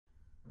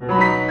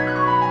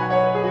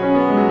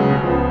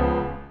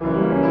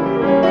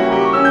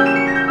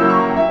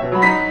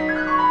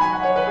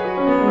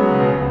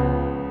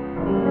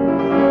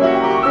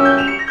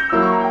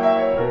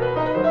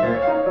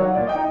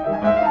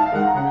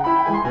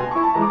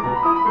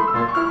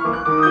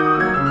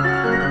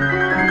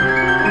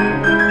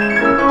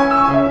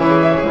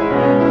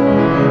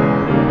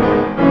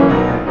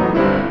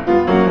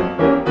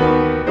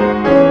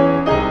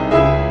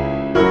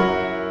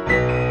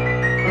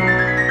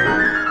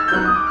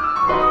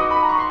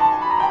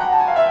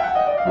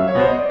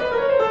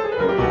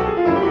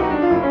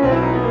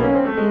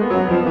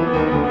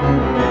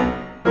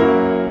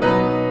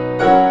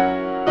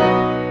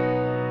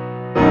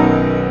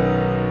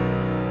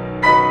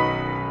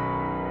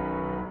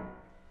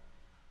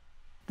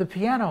The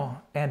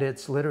piano and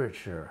its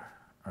literature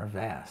are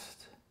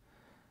vast.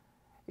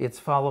 It's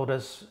followed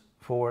us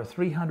for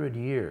 300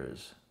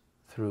 years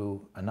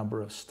through a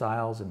number of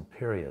styles and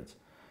periods.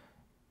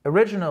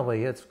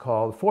 Originally, it's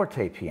called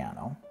forte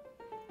piano,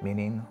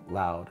 meaning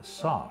loud,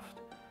 soft.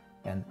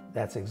 And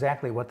that's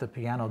exactly what the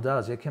piano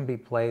does. It can be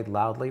played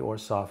loudly or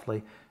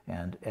softly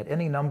and at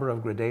any number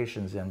of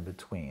gradations in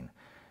between.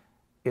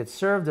 It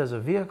served as a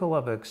vehicle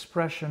of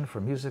expression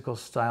for musical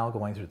style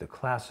going through the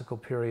classical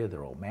period, the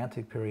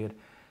romantic period,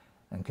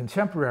 and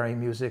contemporary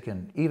music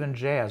and even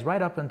jazz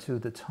right up into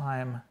the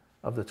time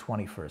of the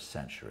 21st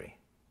century.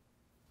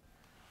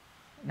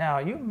 Now,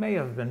 you may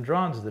have been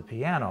drawn to the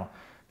piano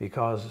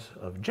because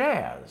of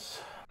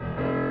jazz.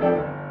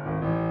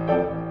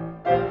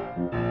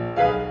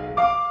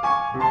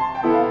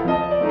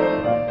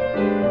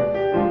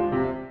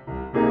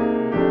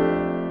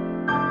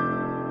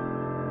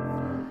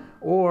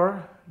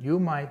 Or you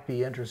might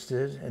be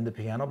interested in the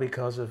piano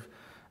because of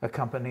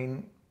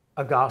accompanying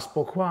a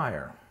gospel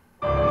choir.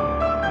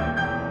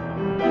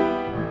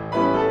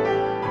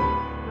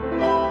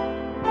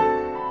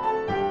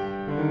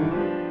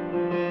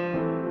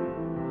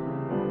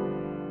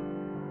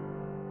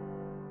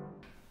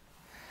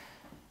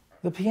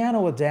 The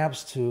piano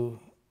adapts to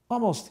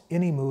almost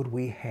any mood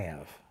we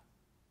have.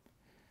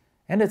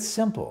 And it's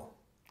simple,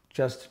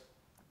 just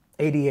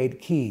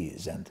 88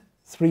 keys and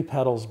 3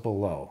 pedals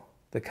below.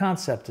 The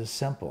concept is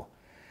simple.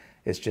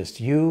 It's just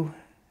you,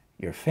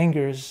 your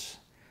fingers,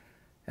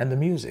 and the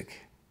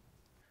music.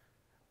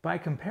 By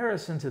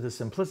comparison to the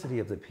simplicity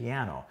of the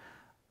piano,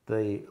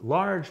 the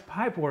large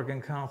pipe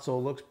organ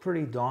console looks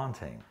pretty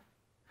daunting.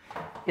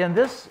 In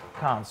this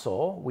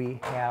console, we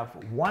have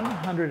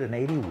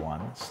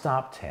 181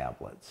 stop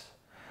tablets.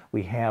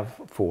 We have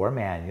 4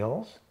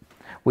 manuals.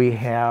 We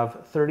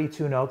have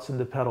 32 notes in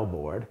the pedal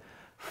board,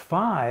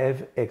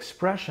 5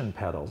 expression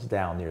pedals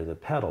down near the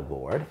pedal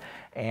board,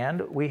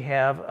 and we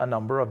have a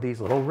number of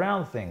these little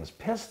round things,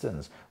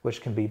 pistons,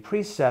 which can be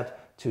preset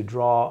to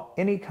draw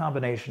any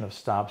combination of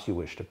stops you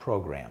wish to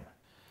program.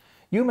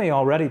 You may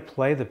already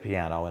play the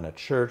piano in a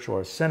church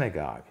or a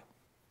synagogue.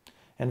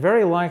 And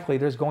very likely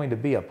there's going to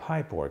be a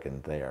pipe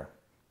organ there.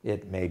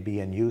 It may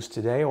be in use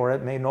today or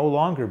it may no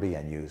longer be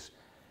in use.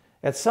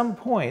 At some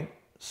point,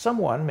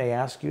 someone may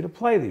ask you to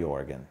play the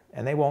organ,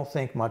 and they won't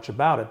think much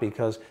about it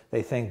because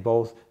they think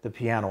both the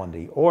piano and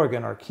the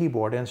organ are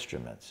keyboard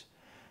instruments.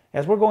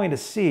 As we're going to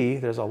see,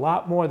 there's a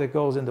lot more that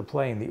goes into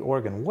playing the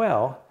organ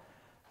well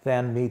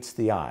than meets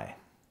the eye.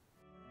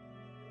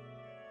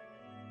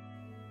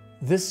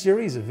 This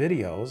series of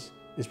videos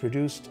is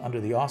produced under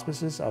the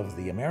auspices of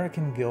the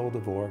American Guild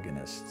of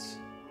Organists.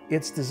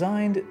 It's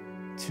designed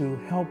to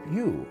help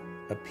you,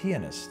 a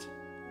pianist,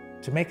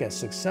 to make a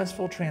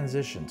successful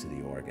transition to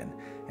the organ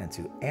and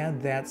to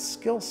add that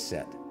skill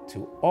set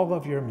to all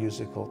of your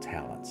musical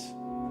talents.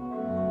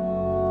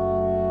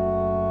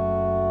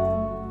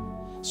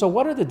 So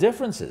what are the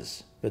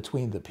differences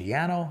between the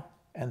piano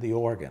and the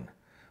organ?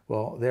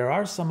 Well, there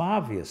are some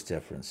obvious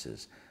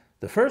differences.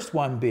 The first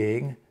one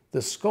being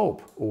the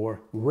scope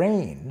or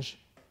range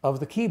of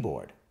the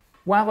keyboard.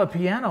 While a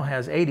piano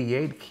has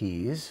 88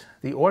 keys,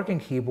 the organ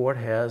keyboard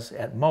has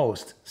at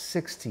most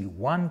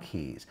 61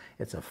 keys.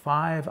 It's a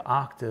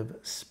 5-octave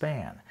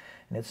span,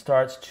 and it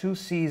starts 2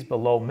 Cs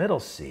below middle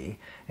C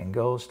and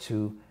goes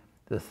to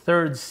the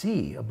 3rd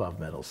C above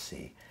middle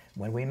C.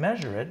 When we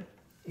measure it,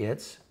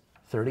 it's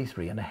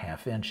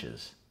 33.5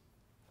 inches.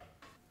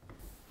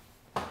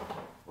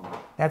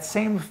 That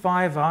same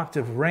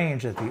 5-octave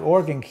range at the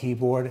organ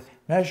keyboard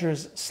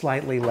measures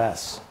slightly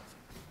less.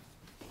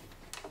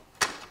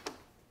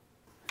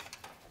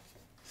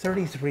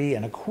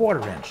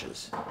 33.25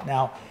 inches.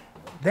 Now,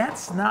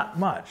 that's not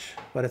much,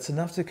 but it's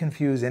enough to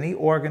confuse any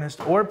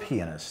organist or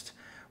pianist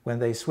when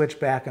they switch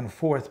back and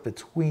forth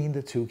between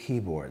the 2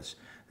 keyboards.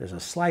 There's a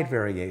slight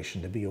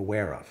variation to be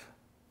aware of.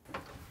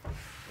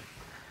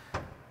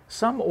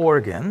 Some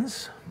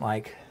organs,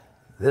 like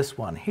this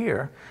one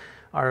here,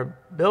 are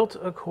built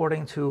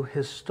according to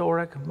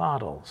historic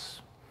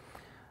models,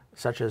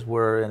 such as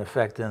were in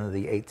effect in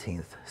the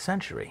 18th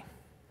century.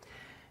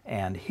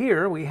 And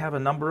here we have a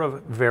number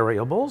of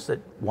variables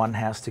that one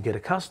has to get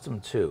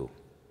accustomed to.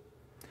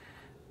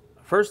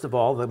 First of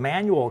all, the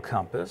manual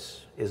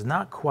compass is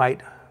not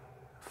quite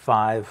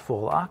 5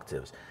 full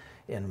octaves.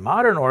 In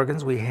modern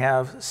organs, we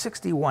have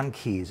 61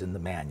 keys in the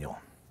manual.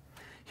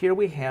 Here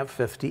we have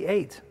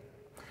 58.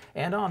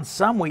 And on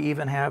some, we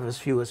even have as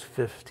few as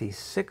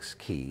 56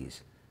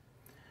 keys.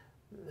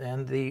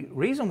 And the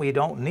reason we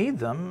don't need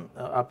them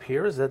up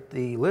here is that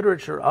the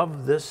literature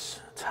of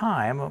this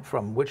time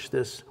from which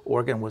this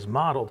organ was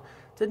modeled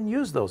didn't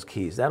use those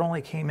keys. That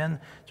only came in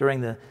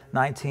during the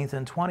 19th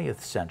and 20th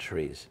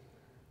centuries.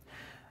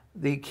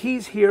 The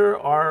keys here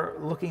are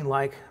looking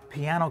like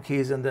piano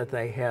keys in that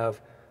they have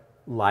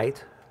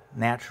light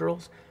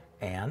naturals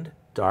and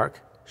dark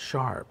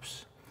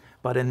sharps.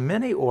 But in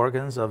many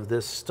organs of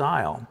this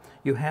style,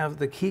 you have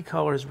the key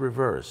colors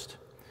reversed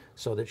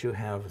so that you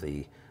have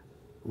the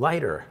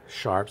lighter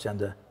sharps and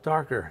the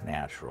darker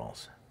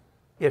naturals.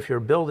 If you're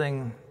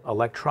building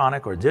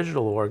electronic or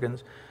digital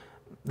organs,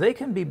 they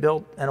can be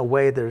built in a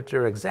way that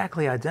they're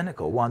exactly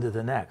identical one to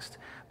the next.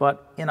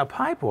 But in a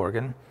pipe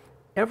organ,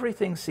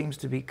 everything seems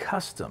to be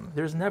custom.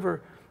 There's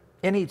never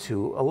any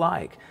two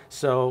alike.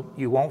 So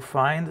you won't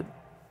find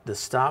the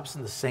stops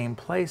in the same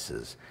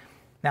places.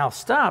 Now,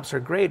 stops are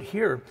great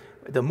here.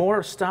 The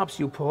more stops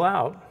you pull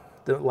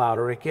out, the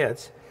louder it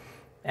gets.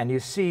 And you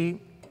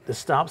see the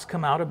stops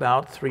come out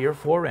about 3 or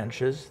 4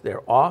 inches.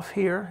 They're off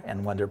here,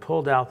 and when they're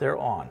pulled out, they're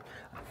on.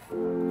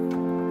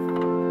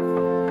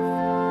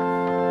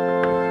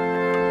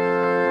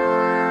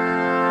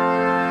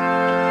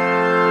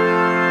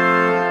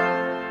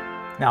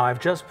 Now, I've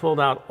just pulled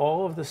out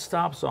all of the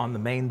stops on the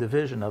main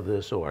division of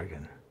this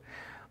organ.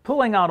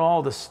 Pulling out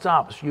all the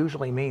stops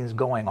usually means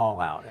going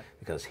all out,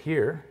 because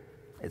here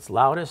it's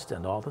loudest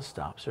and all the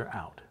stops are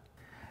out.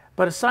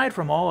 But aside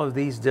from all of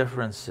these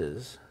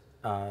differences,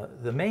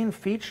 the main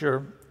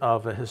feature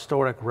of a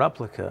historic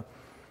replica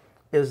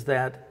is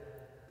that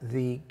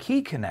the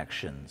key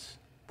connections,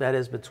 that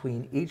is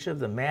between each of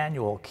the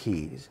manual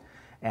keys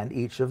and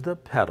each of the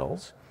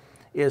pedals,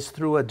 is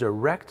through a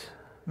direct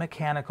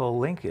mechanical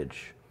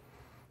linkage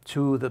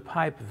to the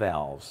pipe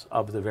valves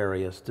of the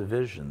various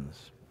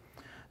divisions.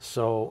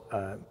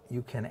 So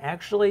you can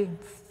actually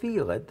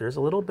feel it. There's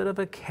a little bit of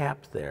a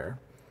cap there,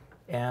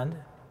 and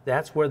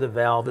that's where the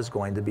valve is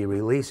going to be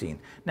releasing.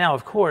 Now,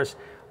 of course,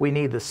 we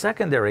need the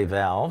secondary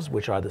valves,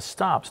 which are the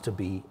stops, to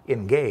be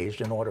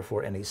engaged in order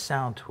for any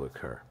sound to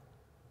occur.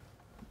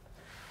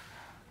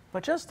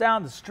 But just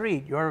down the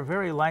street, you're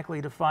very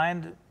likely to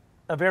find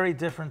a very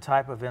different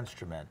type of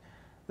instrument.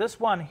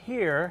 This one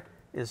here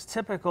is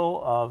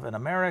typical of an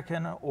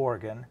American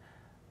organ.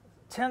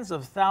 Tens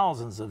of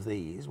thousands of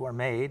these were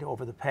made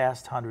over the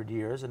past 100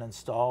 years and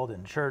installed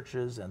in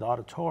churches and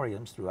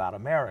auditoriums throughout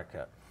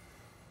America.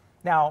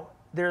 Now,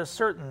 there are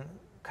certain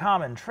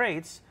common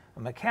traits. A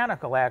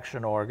mechanical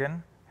action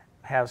organ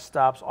has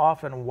stops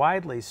often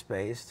widely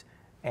spaced,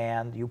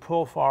 and you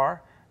pull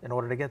far in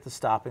order to get the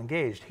stop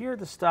engaged. Here,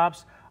 the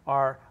stops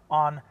are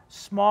on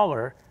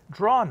smaller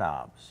draw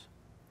knobs,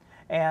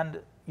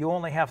 and you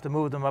only have to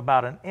move them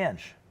about an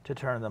inch to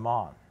turn them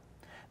on.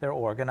 They're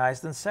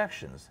organized in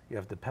sections. You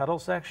have the pedal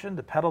section,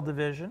 the pedal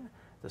division,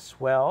 the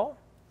swell,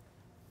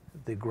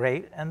 the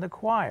grate, and the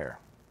choir.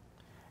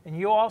 And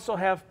you also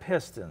have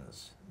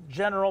pistons,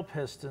 general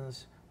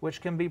pistons, which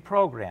can be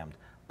programmed.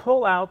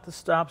 Pull out the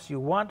stops you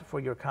want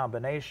for your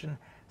combination,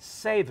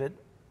 save it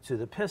to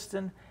the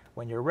piston.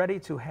 When you're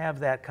ready to have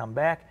that come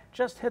back,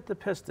 just hit the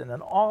piston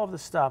and all of the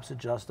stops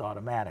adjust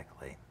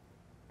automatically.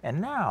 And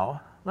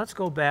now, let's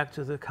go back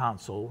to the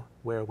console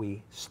where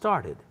we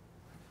started.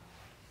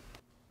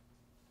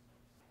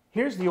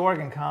 Here's the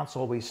organ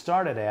console we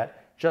started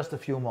at just a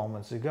few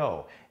moments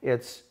ago.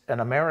 It's an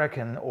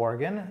American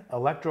organ,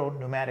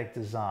 electro-pneumatic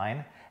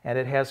design, and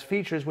it has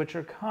features which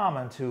are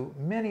common to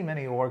many,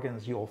 many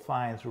organs you'll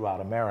find throughout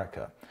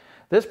America.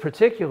 This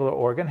particular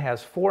organ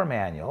has 4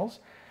 manuals,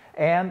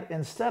 and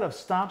instead of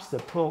stops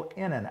that pull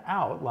in and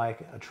out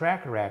like a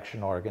tracker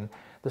action organ,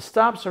 the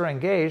stops are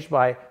engaged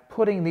by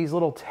putting these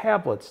little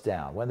tablets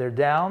down. When they're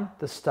down,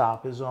 the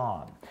stop is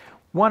on.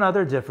 One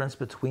other difference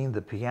between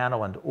the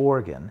piano and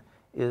organ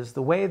is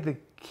the way the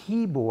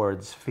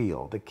keyboards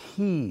feel, the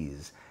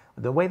keys,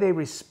 the way they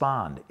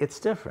respond. It's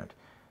different.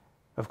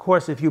 Of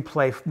course, if you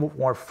play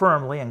more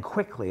firmly and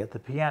quickly at the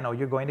piano,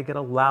 you're going to get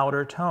a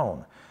louder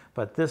tone.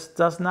 But this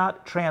does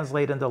not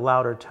translate into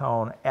louder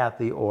tone at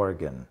the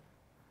organ.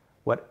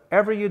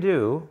 Whatever you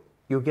do,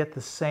 you'll get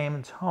the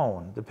same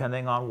tone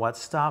depending on what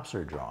stops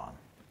are drawn.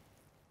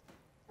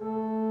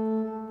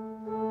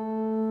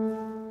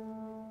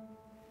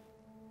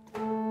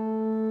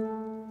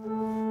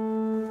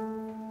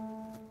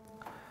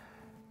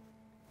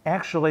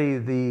 Actually,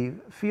 the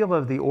feel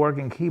of the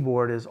organ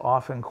keyboard is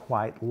often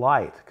quite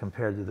light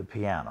compared to the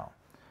piano.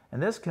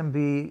 And this can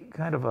be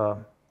kind of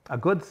a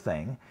good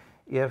thing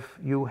if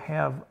you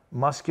have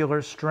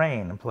muscular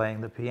strain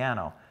playing the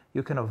piano.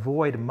 You can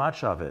avoid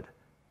much of it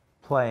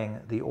playing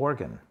the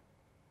organ.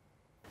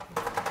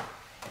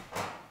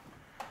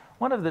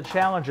 One of the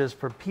challenges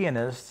for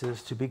pianists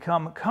is to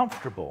become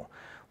comfortable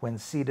when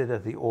seated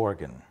at the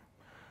organ.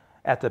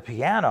 At the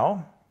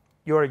piano,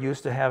 you're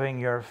used to having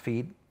your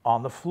feet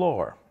on the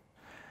floor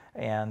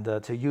and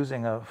to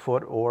using a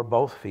foot or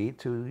both feet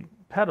to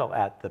pedal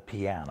at the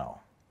piano.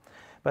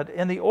 But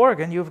in the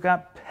organ, you've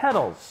got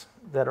pedals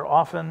that are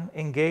often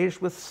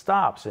engaged with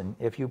stops, and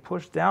if you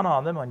push down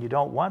on them when you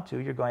don't want to,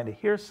 you're going to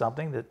hear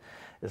something that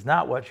is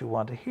not what you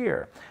want to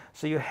hear.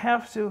 So you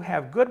have to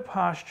have good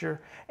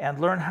posture and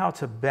learn how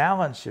to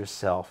balance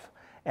yourself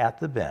at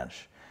the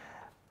bench.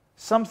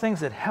 Some things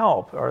that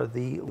help are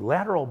the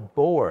lateral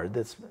board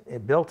that's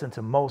built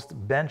into most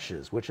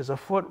benches, which is a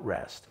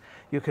footrest.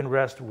 You can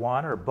rest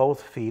one or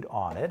both feet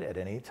on it at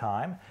any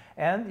time,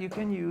 and you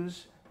can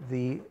use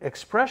the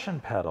expression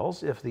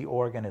pedals if the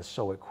organ is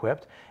so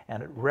equipped,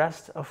 and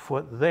rest a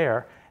foot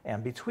there.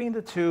 And between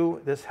the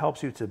two, this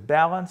helps you to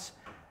balance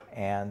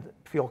and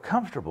feel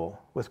comfortable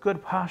with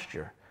good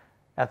posture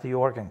at the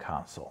organ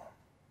console.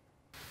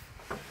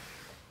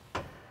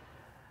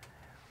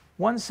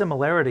 One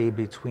similarity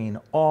between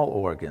all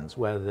organs,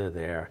 whether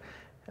they're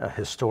a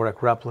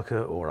historic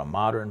replica or a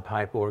modern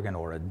pipe organ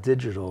or a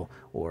digital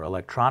or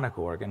electronic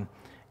organ,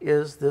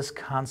 is this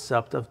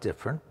concept of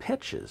different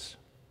pitches.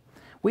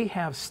 We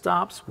have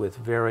stops with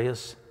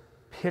various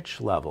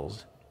pitch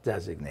levels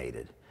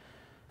designated.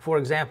 For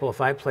example, if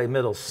I play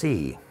middle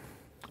C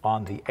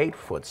on the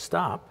 8-foot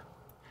stop,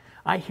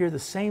 I hear the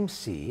same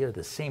C or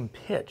the same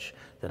pitch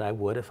that I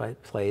would if I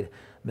played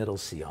middle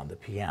C on the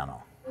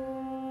piano.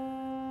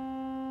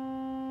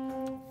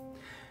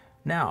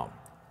 Now,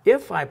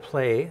 if I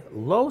play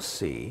low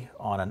C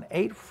on an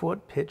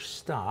 8-foot pitch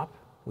stop,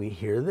 we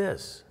hear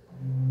this.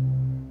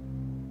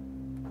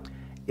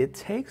 It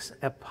takes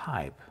a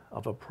pipe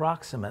of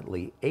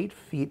approximately 8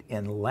 feet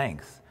in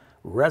length,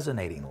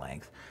 resonating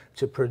length,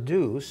 to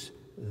produce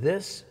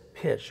this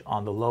pitch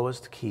on the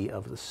lowest key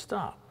of the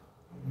stop.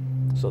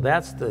 So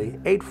that's the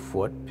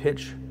 8-foot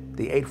pitch,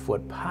 the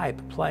 8-foot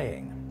pipe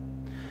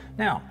playing.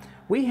 Now,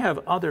 we have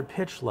other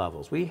pitch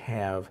levels. We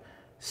have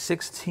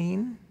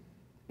 16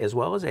 as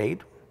well as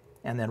 8,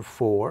 and then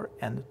 4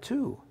 and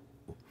 2.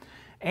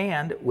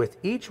 And with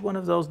each one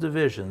of those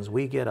divisions,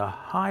 we get a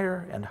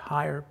higher and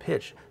higher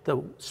pitch,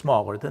 the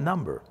smaller the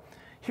number.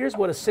 Here's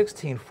what a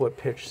 16-foot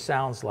pitch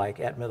sounds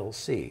like at middle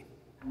C.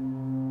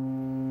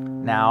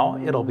 Now,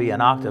 it'll be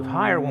an octave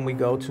higher when we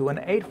go to an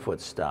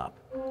 8-foot stop,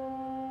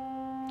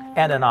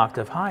 and an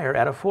octave higher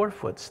at a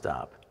 4-foot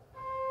stop,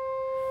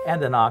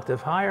 and an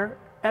octave higher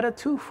at a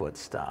 2-foot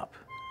stop.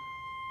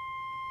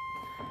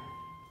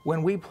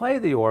 When we play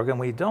the organ,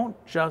 we don't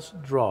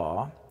just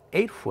draw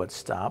 8-foot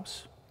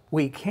stops.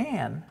 We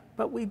can,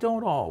 but we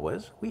don't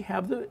always. We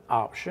have the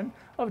option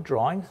of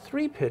drawing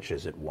 3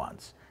 pitches at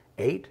once,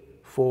 8,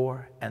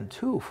 4, and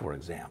 2, for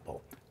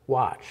example.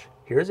 Watch,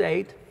 here's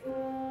 8,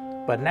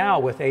 but now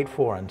with 8,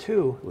 4, and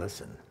 2,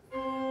 listen.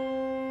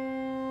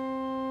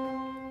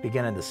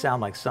 Beginning to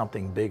sound like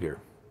something bigger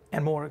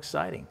and more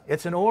exciting.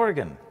 It's an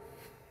organ.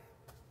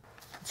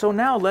 So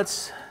now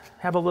let's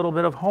have a little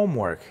bit of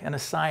homework, an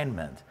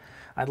assignment.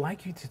 I'd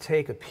like you to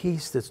take a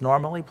piece that's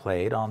normally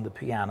played on the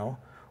piano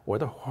or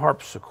the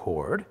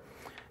harpsichord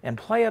and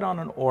play it on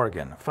an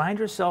organ. Find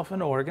yourself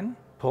an organ,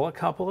 pull a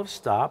couple of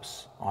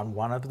stops on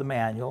one of the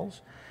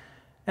manuals,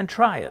 and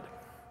try it.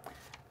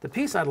 The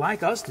piece I'd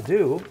like us to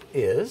do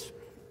is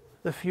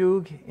the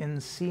Fugue in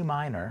C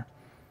minor.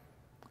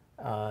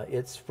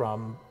 It's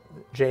from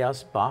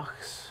J.S.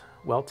 Bach's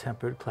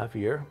Well-Tempered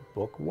Clavier,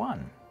 Book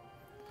 1.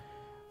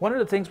 One of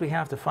the things we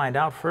have to find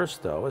out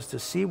first, though, is to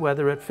see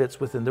whether it fits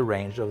within the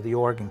range of the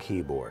organ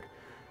keyboard.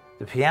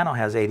 The piano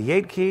has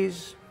 88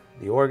 keys,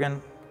 the organ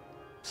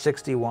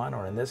 61,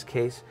 or in this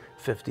case,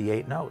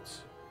 58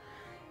 notes.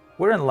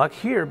 We're in luck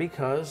here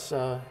because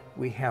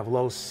we have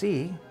low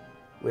C,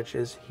 which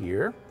is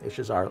here, which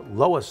is our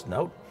lowest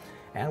note,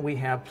 and we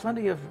have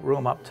plenty of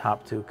room up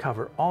top to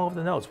cover all of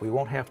the notes. We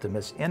won't have to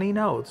miss any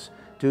notes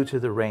due to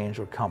the range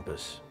or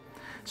compass.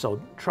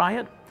 So try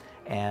it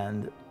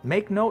and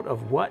make note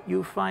of what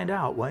you find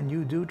out when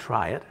you do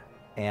try it,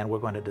 and we're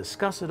going to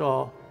discuss it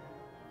all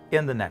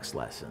in the next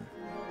lesson.